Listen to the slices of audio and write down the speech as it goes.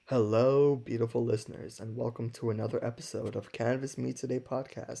Hello, beautiful listeners, and welcome to another episode of Canvas Me Today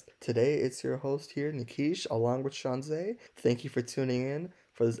podcast. Today, it's your host here, Nikish, along with Shanze. Thank you for tuning in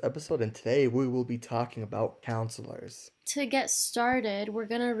for this episode, and today we will be talking about counselors. To get started, we're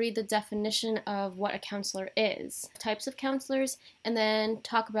going to read the definition of what a counselor is, types of counselors, and then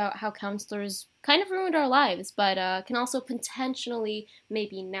talk about how counselors kind of ruined our lives, but can also potentially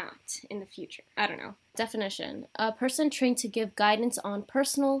maybe not in the future. I don't know. Definition: a person trained to give guidance on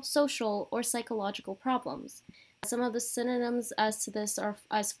personal, social, or psychological problems. Some of the synonyms as to this are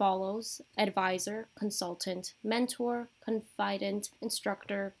as follows: advisor, consultant, mentor, confidant,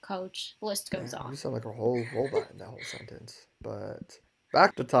 instructor, coach. The list goes You on. sound like a whole robot in that whole sentence. But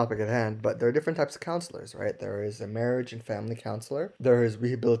back to the topic at hand, but there are different types of counselors, right? There is a marriage and family counselor. There is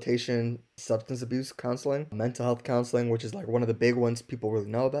rehabilitation, substance abuse counseling, mental health counseling, which is like one of the big ones people really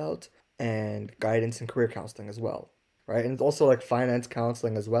know about, and guidance and career counseling as well, right? And it's also like finance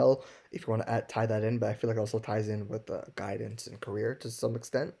counseling as well, if you want to tie that in, but I feel like it also ties in with guidance and career to some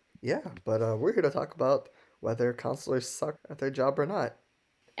extent. Yeah, but we're here to talk about whether counselors suck at their job or not.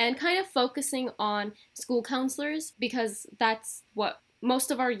 And kind of focusing on school counselors because that's what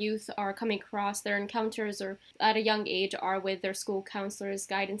most of our youth are coming across. Their encounters or at a young age are with their school counselors,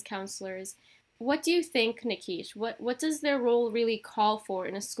 guidance counselors. What do you think, Nikish? What does their role really call for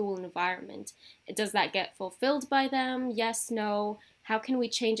in a school environment? Does that get fulfilled by them? Yes, no? How can we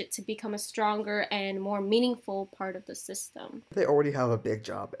change it to become a stronger and more meaningful part of the system? They already have a big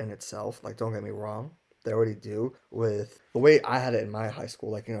job in itself, like don't get me wrong. They already do. With the way I had it in my high school,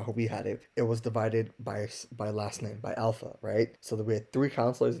 like how we had it, it was divided by last name, by alpha, right? So that we had three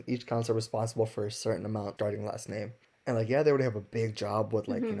counselors, and each counselor responsible for a certain amount starting last name. And like yeah, they already have a big job with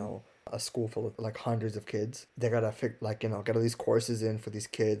a school full of like hundreds of kids. They gotta get all these courses in for these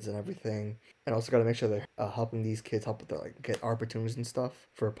kids and everything, and also gotta make sure they're helping these kids help with their like get opportunities and stuff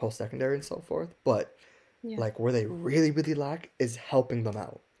for post secondary and so forth. But Yeah. like where they really, really lack is helping them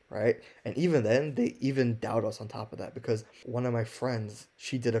out, right? And even then, they even doubt us on top of that because one of my friends,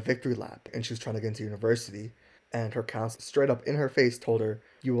 she did a victory lap and she was trying to get into university. And her counselor straight up in her face told her,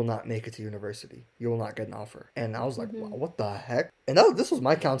 "You will not make it to university. You will not get an offer." And I was like, wow, what the heck? And this was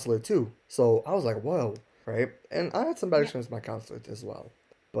my counselor too. So I was like, whoa, right? And I had some bad experience with my counselor as well.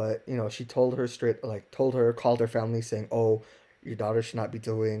 But, she told her called her family saying, "Oh, your daughter should not be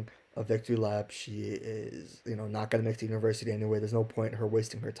doing a victory lap. She is, not gonna make the university anyway. There's no point in her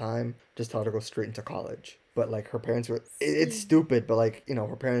wasting her time. Just tell her to go straight into college." But like her parents it's stupid, but like,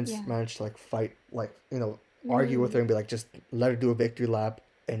 her parents managed to like fight, like, argue with her and be like, just let her do a victory lap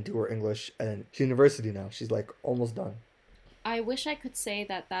and do her English. And she's university now. She's like almost done. I wish I could say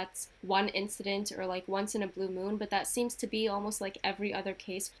that that's one incident or like once in a blue moon, but that seems to be almost like every other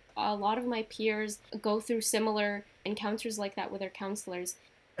case. A lot of my peers go through similar encounters like that with their counselors.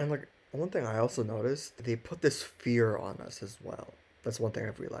 And like one thing I also noticed, they put this fear on us as well. That's one thing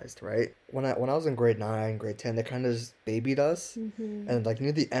I've realized, right? When I was in grade 9, grade 10, they kind of just babied us. And like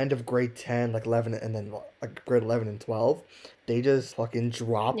near the end of grade 10, like 11, and then like grade 11 and 12, they just fucking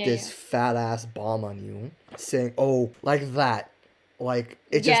dropped this fat ass bomb on you saying, "Oh, like that." Like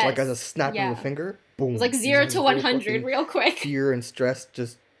it just like as a snap of a finger, boom. It was like 0 to 100 real quick. Fear and stress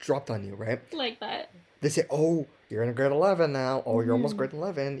just dropped on you, right? Like that. They say, "Oh, you're in grade 11 now. Oh, you're almost grade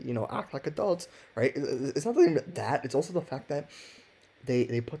 11. Act like adults," right? It's not only that. It's also the fact that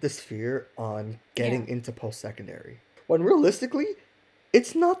they put this fear on getting into post-secondary. When realistically,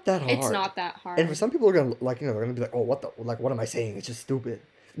 it's not that hard. It's not that hard. And for some people, are gonna they're gonna be like, "Oh, what am I saying? It's just stupid."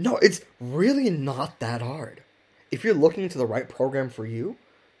 No, it's really not that hard. If you're looking into the right program for you,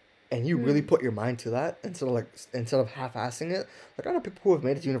 and you really put your mind to that instead of half-assing it. Like I know people who have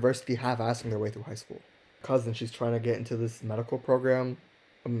made it to university half-assing their way through high school. Cousin, she's trying to get into this medical program,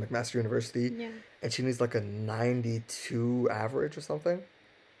 McMaster University, and she needs like a 92 average or something.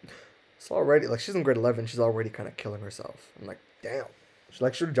 So already, like she's in grade 11, she's already kind of killing herself. I'm like, damn. She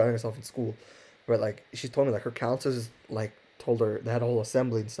should have joined herself in school, but like she told me like her counselors like told her they had a whole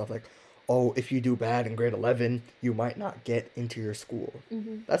assembly and stuff like, "Oh, if you do bad in grade 11, you might not get into your school."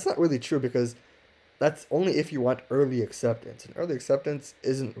 That's not really true because that's only if you want early acceptance, and early acceptance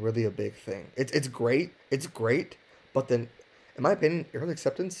isn't really a big thing. It's great, but then, in my opinion, early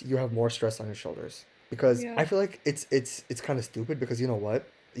acceptance you have more stress on your shoulders because I feel like it's kind of stupid because you know what,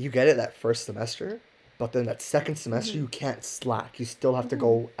 you get it that first semester, but then that second semester you can't slack. You still have to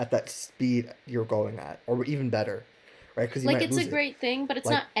go at that speed you're going at, or even better. Right, because like it's a great thing, but it's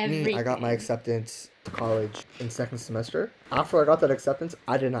not everything. I got my acceptance to college in second semester. After I got that acceptance,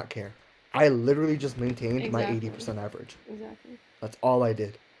 I did not care. I literally just maintained my 80% average. Exactly. That's all I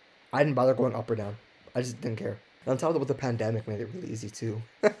did. I didn't bother going up or down. I just didn't care. On top of that, with the pandemic, made it really easy too.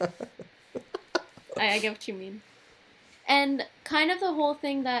 I get what you mean. And kind of the whole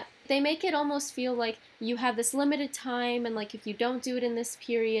thing that they make it almost feel like you have this limited time, and like if you don't do it in this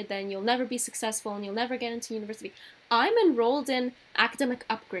period, then you'll never be successful and you'll never get into university. I'm enrolled in academic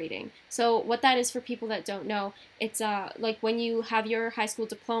upgrading. So what that is, for people that don't know, it's like when you have your high school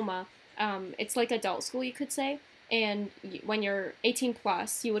diploma, it's like adult school, you could say. And when you're 18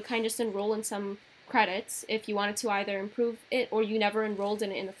 plus, you would kind of just enroll in some credits if you wanted to either improve it, or you never enrolled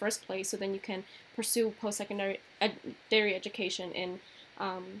in it in the first place. So then you can pursue post-secondary education in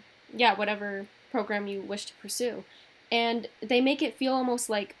whatever program you wish to pursue. And they make it feel almost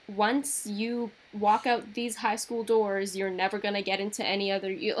like once you walk out these high school doors, you're never going to get into any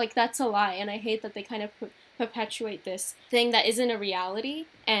other, like, that's a lie. And I hate that they kind of perpetuate this thing that isn't a reality,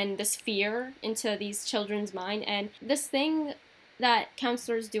 and this fear into these children's mind, and this thing that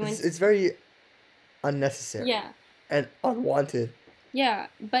counselors do. It's very unnecessary. Yeah. And unwanted. Yeah,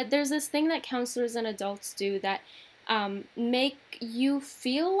 but there's this thing that counselors and adults do that make you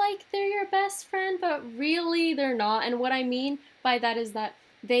feel like they're your best friend, but really they're not. And what I mean by that is that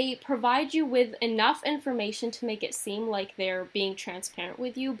they provide you with enough information to make it seem like they're being transparent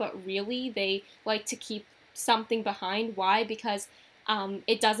with you, but really they like to keep something behind. Why? Because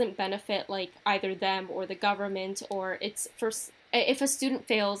it doesn't benefit like either them or the government, or it's if a student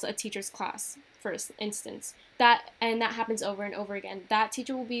fails a teacher's class, for instance, that happens over and over again, that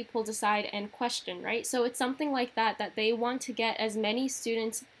teacher will be pulled aside and questioned, right? So it's something like that they want to get as many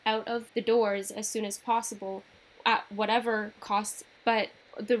students out of the doors as soon as possible at whatever cost. But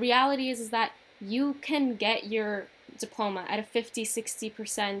the reality is that you can get your diploma at a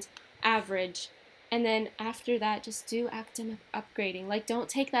 50-60% average, and then after that just do academic upgrading. Like, don't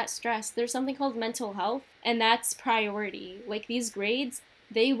take that stress. There's something called mental health, and that's priority. Like, these grades,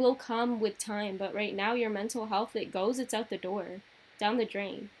 they will come with time, but right now your mental health, it's out the door, down the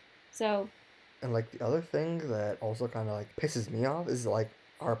drain. So, and like the other thing that also kind of like pisses me off is like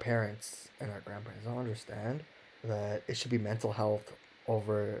our parents and our grandparents don't understand that it should be mental health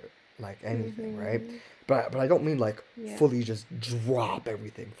over like anything, right? But I don't mean like fully just drop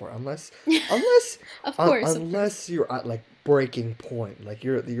everything for unless of course, unless you're at like breaking point, like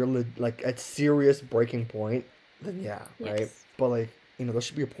you're like at serious breaking point, then yeah, right? Yes. But like, there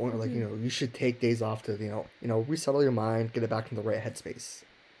should be a point where like, you should take days off to, resettle your mind, get it back in the right headspace.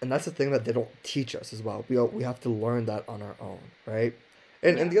 And that's the thing that they don't teach us as well. We have to learn that on our own, right?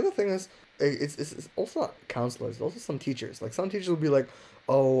 And the other thing is, it's also not counselors, it's also some teachers. Like, some teachers will be like,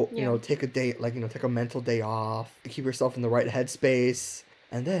 oh, take a day, like, take a mental day off, keep yourself in the right headspace.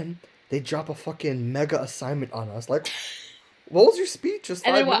 And then they drop a fucking mega assignment on us. Like, what was your speech just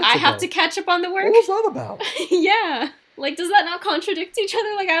 5 minutes ago? And then I have to catch up on the work? What was that about? Yeah. Like, does that not contradict each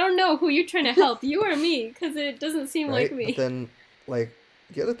other? Like, I don't know who you're trying to help, you or me, because it doesn't seem like me. But then, like,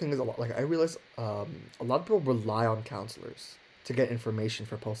 the other thing is, like, I realize a lot of people rely on counselors to get information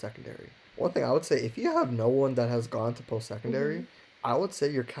for post-secondary. One thing I would say, if you have no one that has gone to post-secondary, I would say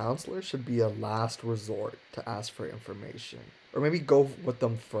your counselor should be a last resort to ask for information. Or maybe go with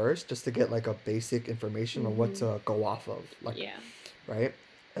them first just to get, like, a basic information on what to go off of. Like, right?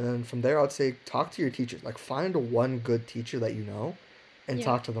 And then from there, I would say talk to your teachers. Like, find one good teacher that you know and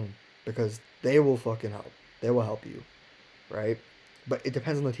talk to them, because they will fucking help. They will help you, right? But it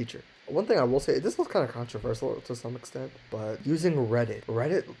depends on the teacher. One thing I will say, this was kind of controversial to some extent, but using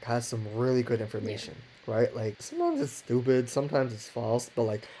Reddit has some really good information, right? Like, sometimes it's stupid, sometimes it's false, but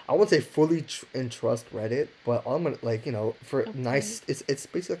like, I wouldn't say fully entrust Reddit, but I'm gonna, like, for nice, it's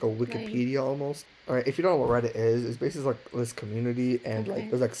basically like a Wikipedia almost. All right, if you don't know what Reddit is, it's basically like this community, and like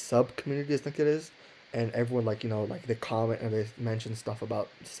there's like sub communities, I think it is, and everyone like like they comment and they mention stuff about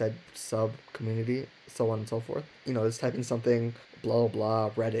said sub community, so on and so forth. Just type in something, blah blah blah,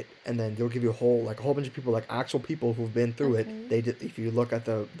 Reddit, and then they'll give you a whole bunch of people, like actual people who've been through it. They did. If you look at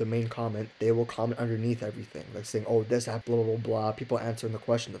the main comment, they will comment underneath everything, like saying, oh, this app, blah blah blah, people answering the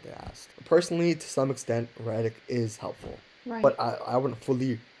question that they asked. Personally, to some extent, Reddit is helpful, but I wouldn't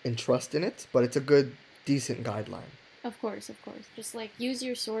fully entrust in it, but it's a good, decent guideline. Of course. Just, like, use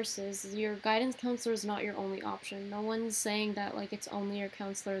your sources. Your guidance counselor is not your only option. No one's saying that, like, it's only your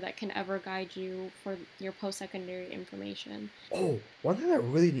counselor that can ever guide you for your post-secondary information. Oh, one thing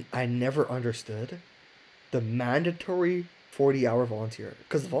that I never understood, the mandatory 40-hour volunteer.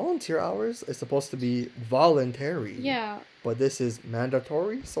 Because volunteer hours is supposed to be voluntary. Yeah. But this is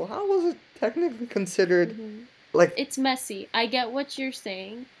mandatory, so how was it technically considered, like... It's messy. I get what you're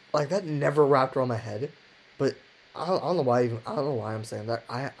saying. Like, that never wrapped around my head, but... I don't know why I'm saying that.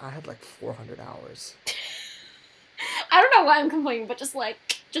 I had like 400 hours. I don't know why I'm complaining, but just like,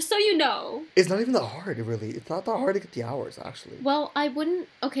 Just so you know. It's not even that hard, really. It's not that hard to get the hours, actually. Well, I wouldn't.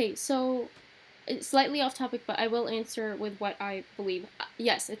 Okay, so it's slightly off topic, but I will answer with what I believe.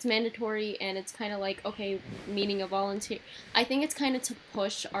 Yes, it's mandatory, and it's kind of like, okay, meaning a volunteer. I think it's kind of to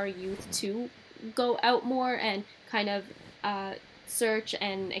push our youth to go out more and kind of uh, search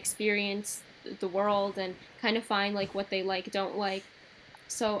and experience the world and kind of find like what they like, don't like.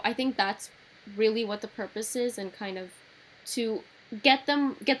 So I think that's really what the purpose is, and kind of to get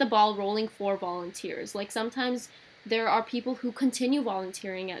the ball rolling for volunteers. Like sometimes there are people who continue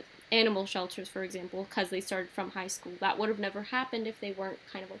volunteering at animal shelters, for example, because they started from high school. That would have never happened if they weren't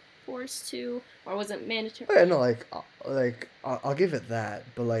kind of like forced to or wasn't mandatory. Yeah, no, I'll give it that,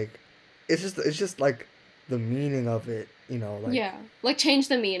 but like, it's just like the meaning of it, like Yeah, like change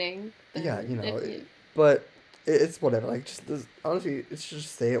the meaning. yeah, If you, but it's whatever. Like, just honestly, it's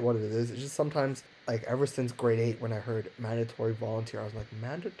just say it what it is. It's just sometimes like ever since grade 8 when I heard mandatory volunteer, I was like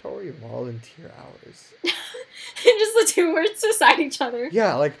mandatory volunteer hours. just the two words beside each other.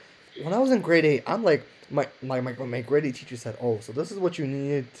 Yeah, like when I was in grade 8, I'm like my grade 8 teacher said, oh, so this is what you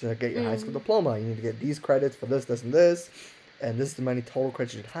need to get your high school diploma. You need to get these credits for this, this, and this is the many total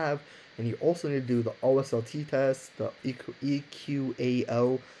credits you should have. And you also need to do the OSLT test, the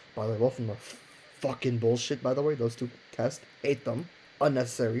EQAO. By the way, both of them are fucking bullshit, by the way. Those two tests. Hate them.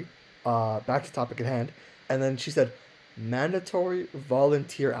 Unnecessary. Back to topic at hand. And then she said, mandatory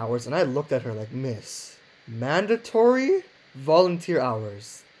volunteer hours. And I looked at her like, miss, mandatory volunteer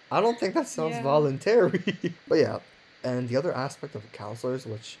hours? I don't think that sounds voluntary. But yeah. And the other aspect of counselors,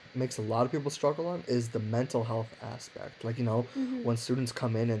 which makes a lot of people struggle on, is the mental health aspect. Like, when students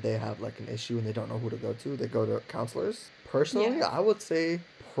come in and they have, like, an issue and they don't know who to go to, they go to counselors. Personally, I would say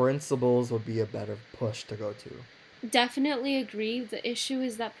principals would be a better push to go to. Definitely agree. The issue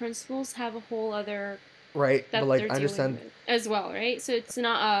is that principals have a whole other... Right, but, like, I understand... as well, right? So it's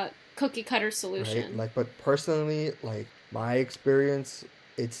not a cookie-cutter solution. Right, like, but personally, like, my experience,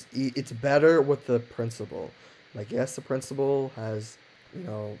 it's better with the principal. Like, yes, the principal has,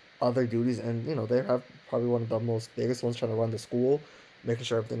 other duties, and, they have probably one of the most biggest ones trying to run the school, making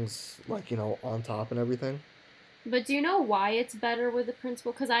sure everything's, like, on top and everything. But do you know why it's better with the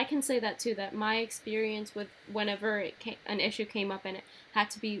principal? Because I can say that, too, that my experience with whenever an issue came up and it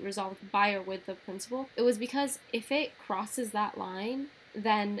had to be resolved by or with the principal, it was because if it crosses that line,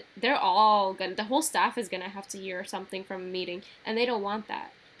 then they're all the whole staff is gonna have to hear something from a meeting, and they don't want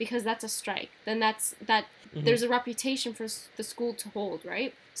that. Because that's a strike. Then there's a reputation for the school to hold,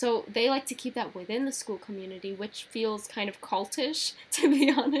 right? So they like to keep that within the school community, which feels kind of cultish, to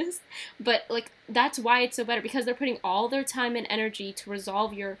be honest. But, like, that's why it's so better, because they're putting all their time and energy to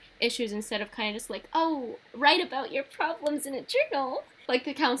resolve your issues instead of kind of just like, oh, write about your problems in a journal. Like,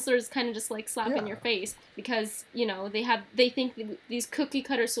 the counselors kind of just, like, slap in your face because, they think these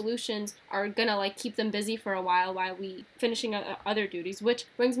cookie-cutter solutions are gonna, like, keep them busy for a while we finishing other duties, which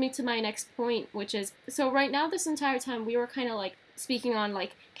brings me to my next point, which is, so right now, this entire time, we were kind of, like, speaking on,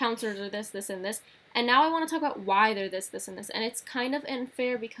 like, counselors are this, and this, and now I want to talk about why they're this, and this, and it's kind of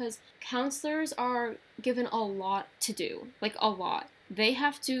unfair because counselors are given a lot to do, like, a lot. They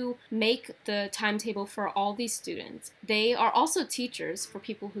have to make the timetable for all these students. They are also teachers, for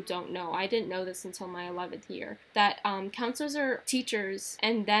people who don't know. I didn't know this until my 11th year, that counselors are teachers,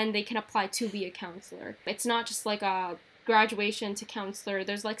 and then they can apply to be a counselor. It's not just like a graduation to counselor.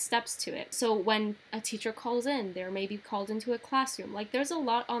 There's like steps to it. So when a teacher calls in, they're maybe called into a classroom. Like, there's a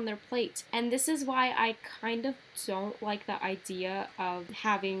lot on their plate. And this is why I kind of don't like the idea of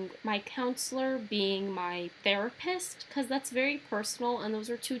having my counselor being my therapist, because that's very personal, and those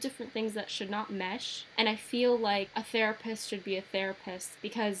are two different things that should not mesh. And I feel like a therapist should be a therapist,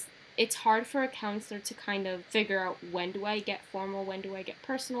 because it's hard for a counselor to kind of figure out, when do I get formal, when do I get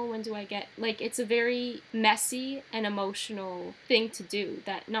personal, when do I get... Like, it's a very messy and emotional thing to do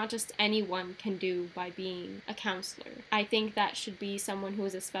that not just anyone can do by being a counselor. I think that should be someone who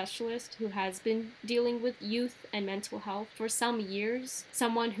is a specialist, who has been dealing with youth and mental health for some years,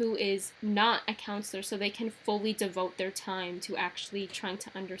 someone who is not a counselor, so they can fully devote their time to actually trying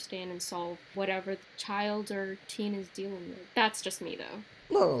to understand and solve whatever the child or teen is dealing with. That's just me, though.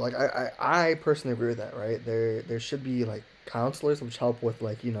 No, like I personally agree with that, right? There should be like counselors which help with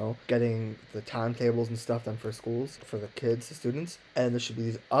like, getting the timetables and stuff done for schools, for the kids, the students. And there should be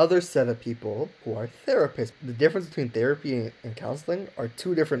these other set of people who are therapists. The difference between therapy and counseling are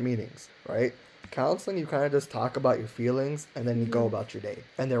two different meanings, right? Counseling, you kind of just talk about your feelings and then you go about your day.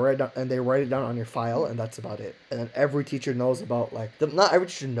 And they write it down on your file, and that's about it. And then every teacher knows about, like, not every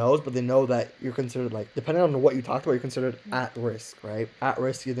teacher knows, but they know that you're considered, like, depending on what you talked about, you're considered at risk, right? At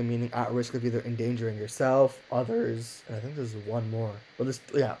risk either meaning at risk of either endangering yourself, others, and I think there's one more.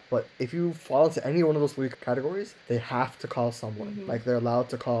 But if you fall into any one of those 3 categories, they have to call someone. Like, they're allowed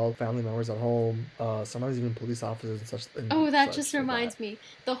to call family members at home, sometimes even police officers and such. That just reminds me.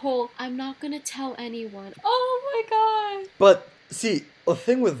 The whole, I'm not gonna tell anyone. Oh my god. But, see, the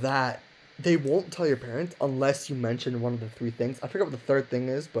thing with that, they won't tell your parents unless you mention one of the 3 things. I forget what the third thing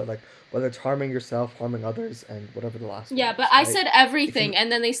is, but, like, whether it's harming yourself, harming others, and whatever the last one is, but I said everything, and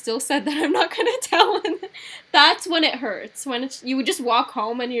then they still said that I'm not gonna tell. And that's when it hurts. When you would just walk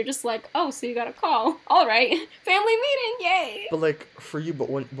home and you're just like, oh, so you got a call. All right. Family meeting, yay. But, like, for you, but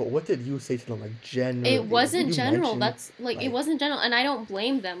what did you say to them, like, generally? It wasn't general. That's, like, it wasn't general, and I don't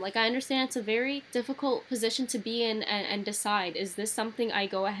blame them. Like, I understand it's a very difficult position to be in and decide, is this something I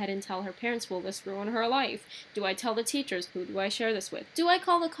go ahead and tell her parents? Will this ruin her life? Do I tell the teachers? Who do I share this with? Do I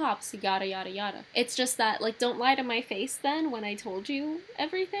call the cops? Yada, yada, yada. It's just that, like, don't lie to my face then when I told you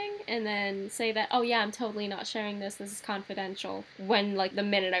everything, and then say that, oh yeah, I'm totally not sharing this is confidential, when, like, the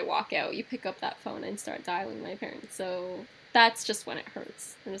minute I walk out, you pick up that phone and start dialing my parents. So that's just when it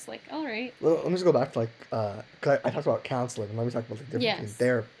hurts. I'm just like, all right. Well, let me just go back to, like, because I talked about counseling, and let me talk about the difference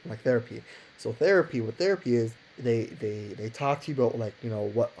between therapy. So what therapy is, they talk to you about, like, you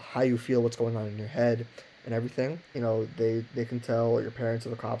know, how you feel, what's going on in your head, and everything. You know, they can tell your parents or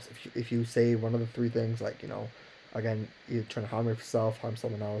the cops if you say one of the 3 things, like, you know, again, you're trying to harm yourself, harm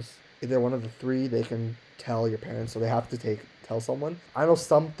someone else. Either one of the 3, they can tell your parents, so they have to tell someone. I know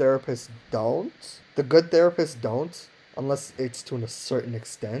some therapists don't. The good therapists don't, unless it's to a certain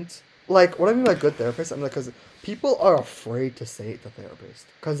extent. Like, what I mean by good therapists, I mean, like, because people are afraid to say it to therapists,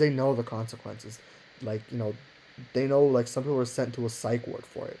 because they know the consequences. Like, you know, they know, like, some people are sent to a psych ward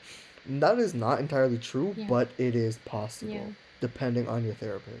for it. And that is not entirely true, but it is possible, depending on your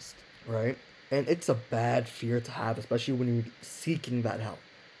therapist, right? And it's a bad fear to have, especially when you're seeking that help,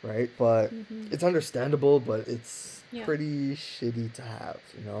 right? But it's understandable, but it's pretty shitty to have,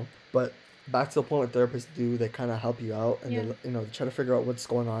 you know? But back to the point what therapists do, they kind of help you out, and they try to figure out what's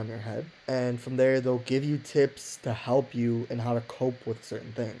going on in your head. And from there, they'll give you tips to help you in how to cope with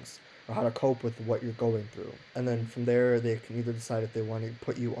certain things, or how to cope with what you're going through. And then from there, they can either decide if they want to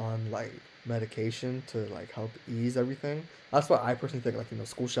put you on, like, medication to, like, help ease everything. That's what I personally think. Like, you know,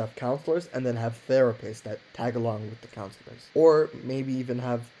 schools should have counselors and then have therapists that tag along with the counselors, or maybe even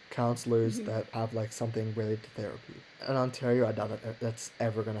have counselors that have, like, something related to therapy. In Ontario, I doubt that's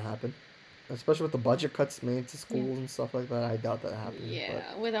ever gonna happen, especially with the budget cuts made to schools and stuff like that. I doubt that happens.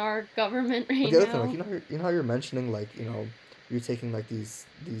 Yeah, with our government right now. But the other thing, like, you know how you're mentioning, like, you know, you're taking, like, these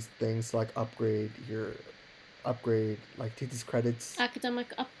things to, like, upgrade, like, take these credits.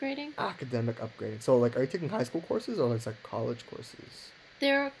 Academic upgrading. So, like, are you taking high school courses or, like college courses?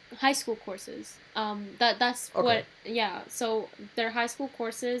 They're high school courses. That's okay. What. Yeah. So they're high school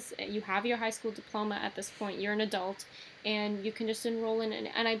courses. You have your high school diploma at this point. You're an adult, and you can just enroll in.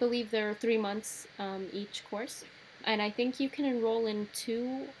 And I believe they're 3 months each course. And I think you can enroll in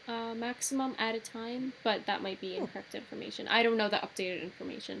 2 maximum at a time, but that might be incorrect information. I don't know the updated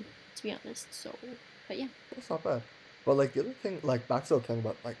information, to be honest. So, but yeah. That's not bad. But, like, the other thing, like, back to the thing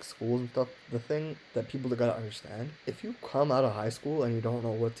about, like, schools and stuff, the thing that people gotta understand, if you come out of high school and you don't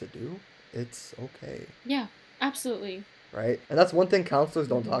know what to do, it's okay. Yeah, absolutely. Right? And that's one thing counselors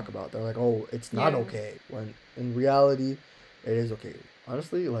don't talk about. They're like, oh, it's not okay. When in reality, it is okay.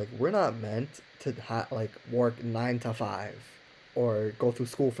 Honestly, like, we're not meant to work 9 to 5 or go through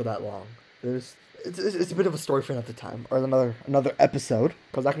school for that long. It's a bit of a story for another time or another episode,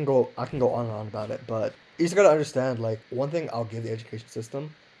 because I can go on and on about it. But you just gotta understand, like, one thing I'll give the education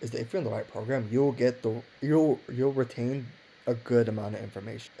system is that if you're in the right program, you'll retain a good amount of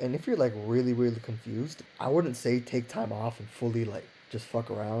information. And if you're, like, really, really confused, I wouldn't say take time off and fully, like, just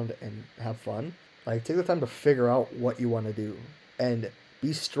fuck around and have fun. Like, take the time to figure out what you want to do and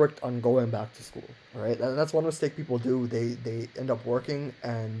be strict on going back to school. All right, that's one mistake people do. They end up working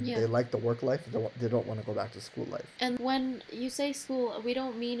and they like the work life. They don't want to go back to school life. And when you say school, we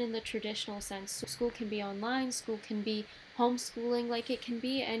don't mean in the traditional sense. School can be online. School can be homeschooling. Like, it can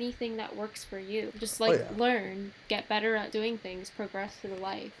be anything that works for you. Just learn, get better at doing things, progress through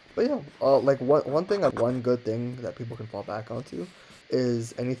life. But yeah, like one good thing that people can fall back onto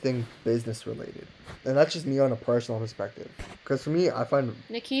is anything business related. And that's just me on a personal perspective. Because for me, I find...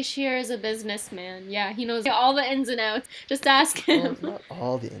 Nikish here is a businessman. Yeah, he knows all the ins and outs. Just ask Well, him. not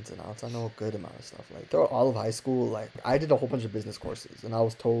all the ins and outs. I know a good amount of stuff. Like, throughout all of high school, like, I did a whole bunch of business courses. And I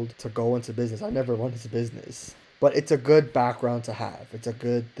was told to go into business. I never went into business. But it's a good background to have. It's a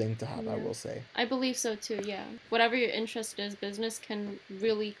good thing to have, I will say. I believe so too, yeah. Whatever your interest is, business can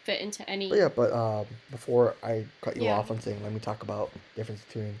really fit into any... But before I cut you off on saying, let me talk about the difference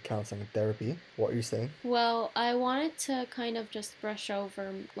between counseling and therapy. What are you saying? Well, I wanted to kind of just brush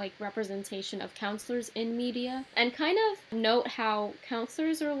over, like, representation of counselors in media and kind of note how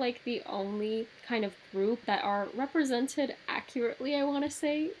counselors are, like, the only kind of group that are represented accurately, I want to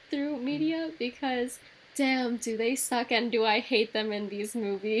say, through media, because... damn, do they suck and do I hate them in these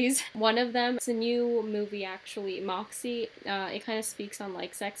movies. One of them, it's a new movie actually, Moxie. It kind of speaks on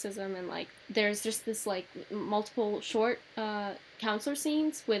like sexism and like there's just this like multiple short counselor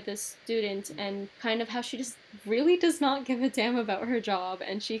scenes with this student and kind of how she just really does not give a damn about her job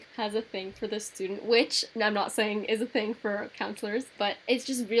and she has a thing for the student, which I'm not saying is a thing for counselors, but it's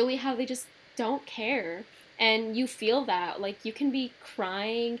just really how they just don't care. And you feel that, like, you can be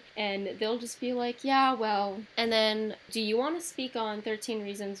crying, and they'll just be like, yeah, well. And then, do you want to speak on 13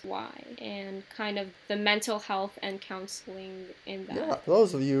 Reasons Why? And kind of the mental health and counseling in that. Yeah, for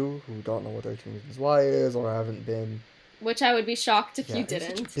those of you who don't know what 13 Reasons Why is, or haven't been... which I would be shocked if you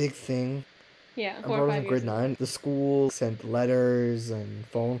didn't. It's such a big thing. Yeah, 4 or 5 years in grade 9. The school sent letters and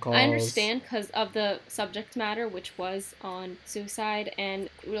phone calls. I understand because of the subject matter, which was on suicide. And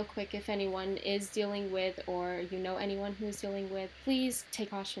real quick, if anyone is dealing with, or you know anyone who's dealing with, please take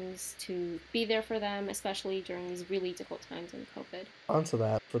cautions to be there for them, especially during these really difficult times in COVID. Onto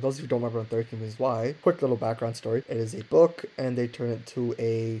that, for those of you who don't remember on 13 Reasons Why, quick little background story. It is a book, and they turn it to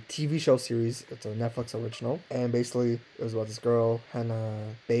a TV show series. It's a Netflix original, and basically it was about this girl,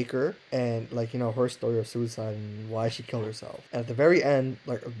 Hannah Baker, and like, you know, her story of suicide and why she killed herself. And at the very end,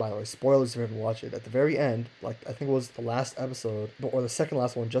 like, by the way, spoilers if you haven't watched it, at the very end, like, I think it was the last episode, or the second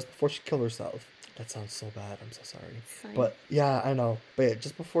last one, just before she killed herself. That sounds so bad. I'm so sorry. Fine. But yeah, I know. But yeah,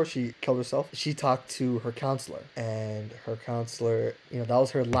 just before she killed herself, she talked to her counselor. And her counselor, you know, that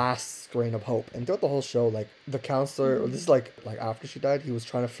was her last strain of hope. And throughout the whole show, like, the counselor, this is like after she died, he was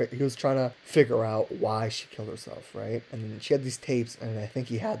trying to figure out why she killed herself, right? And she had these tapes, and I think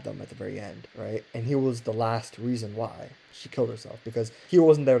he had them at the very end, right? And he was the last reason why she killed herself, because he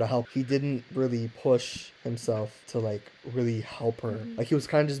wasn't there to help. He didn't really push himself to like really help her. Like, he was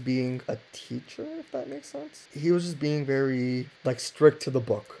kind of just being a teacher, if that makes sense. He was just being very like strict to the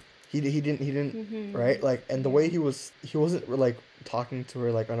book. He didn't right, like, and the way he wasn't like talking to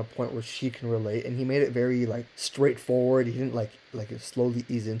her like on a point where she can relate, and he made it very like straightforward. He didn't like slowly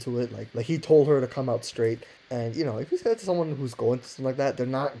ease into it, like he told her to come out straight. And, you know, if you say that to someone who's going through something like that, they're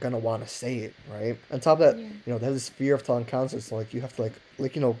not going to want to say it, right? On top of that, you know, they have this fear of telling counselors, so, like, you have to,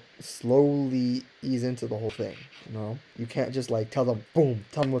 like, you know, slowly ease into the whole thing, you know? You can't just, like, tell them, boom,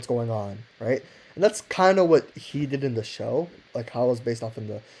 tell me what's going on, right? And that's kind of what he did in the show, like, how it was based off in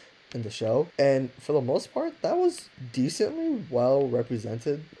the show. And for the most part, that was decently well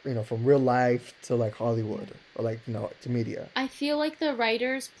represented, you know, from real life to, like, Hollywood. Or, like, you know, to media. I feel like the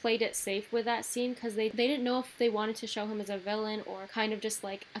writers played it safe with that scene because they didn't know if they wanted to show him as a villain or kind of just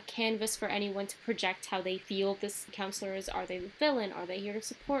like a canvas for anyone to project how they feel this counselor is. Are they the villain? Are they here to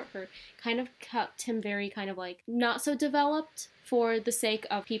support her? Kind of kept him very kind of like not so developed for the sake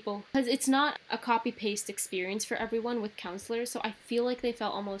of people, because it's not a copy-paste experience for everyone with counselors, so I feel like they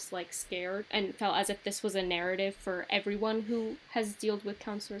felt almost like scared and felt as if this was a narrative for everyone who has dealt with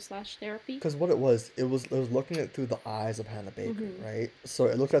counselor/therapy. Because what it was looking at it through the eyes of Hannah Baker, right? So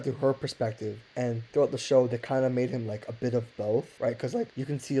it looked at through her perspective, and throughout the show, they kind of made him like a bit of both, right? Because like you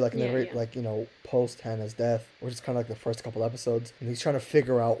can see like in the like, you know, post Hannah's death, which is kind of like the first couple episodes, and he's trying to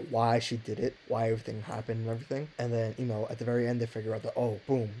figure out why she did it, why everything happened and everything, and then, you know, at the very end they figure out that, oh,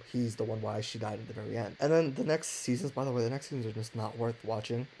 boom, he's the one why she died at the very end. And then the next seasons, by the way, are just not worth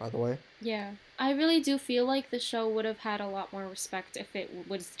watching, by the way. Yeah. I really do feel like the show would have had a lot more respect if it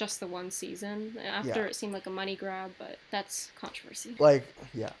was just the one season. After it seemed like a money grab, but that's controversy. Like,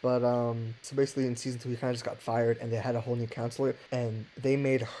 yeah. But, so basically in season 2, he kind of just got fired, and they had a whole new counselor, and they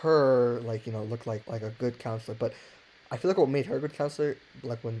made her, like, you know, look like a good counselor. But I feel like what made her a good counselor,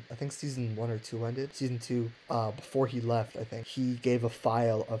 like when I think season 1 or 2 ended, season 2, before he left, I think he gave a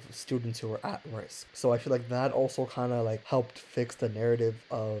file of students who were at risk. So I feel like that also kind of like helped fix the narrative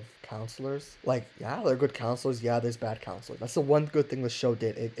of counselors. Like, yeah, they're good counselors. Yeah, there's bad counselors. That's the one good thing the show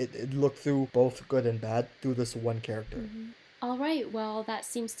did. It looked through both good and bad through this one character. All right, well, that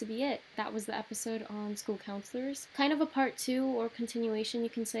seems to be it. That was the episode on school counselors. Kind of a part 2 or continuation, you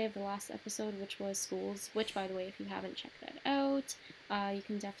can say, of the last episode, which was schools, which, by the way, if you haven't checked that out, you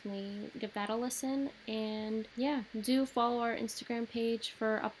can definitely give that a listen. And yeah, do follow our Instagram page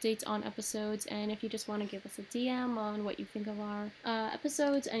for updates on episodes. And if you just want to give us a DM on what you think of our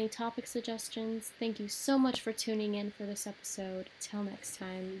episodes, any topic suggestions, thank you so much for tuning in for this episode. Till next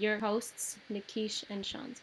time, your hosts, Nikish and Shanz.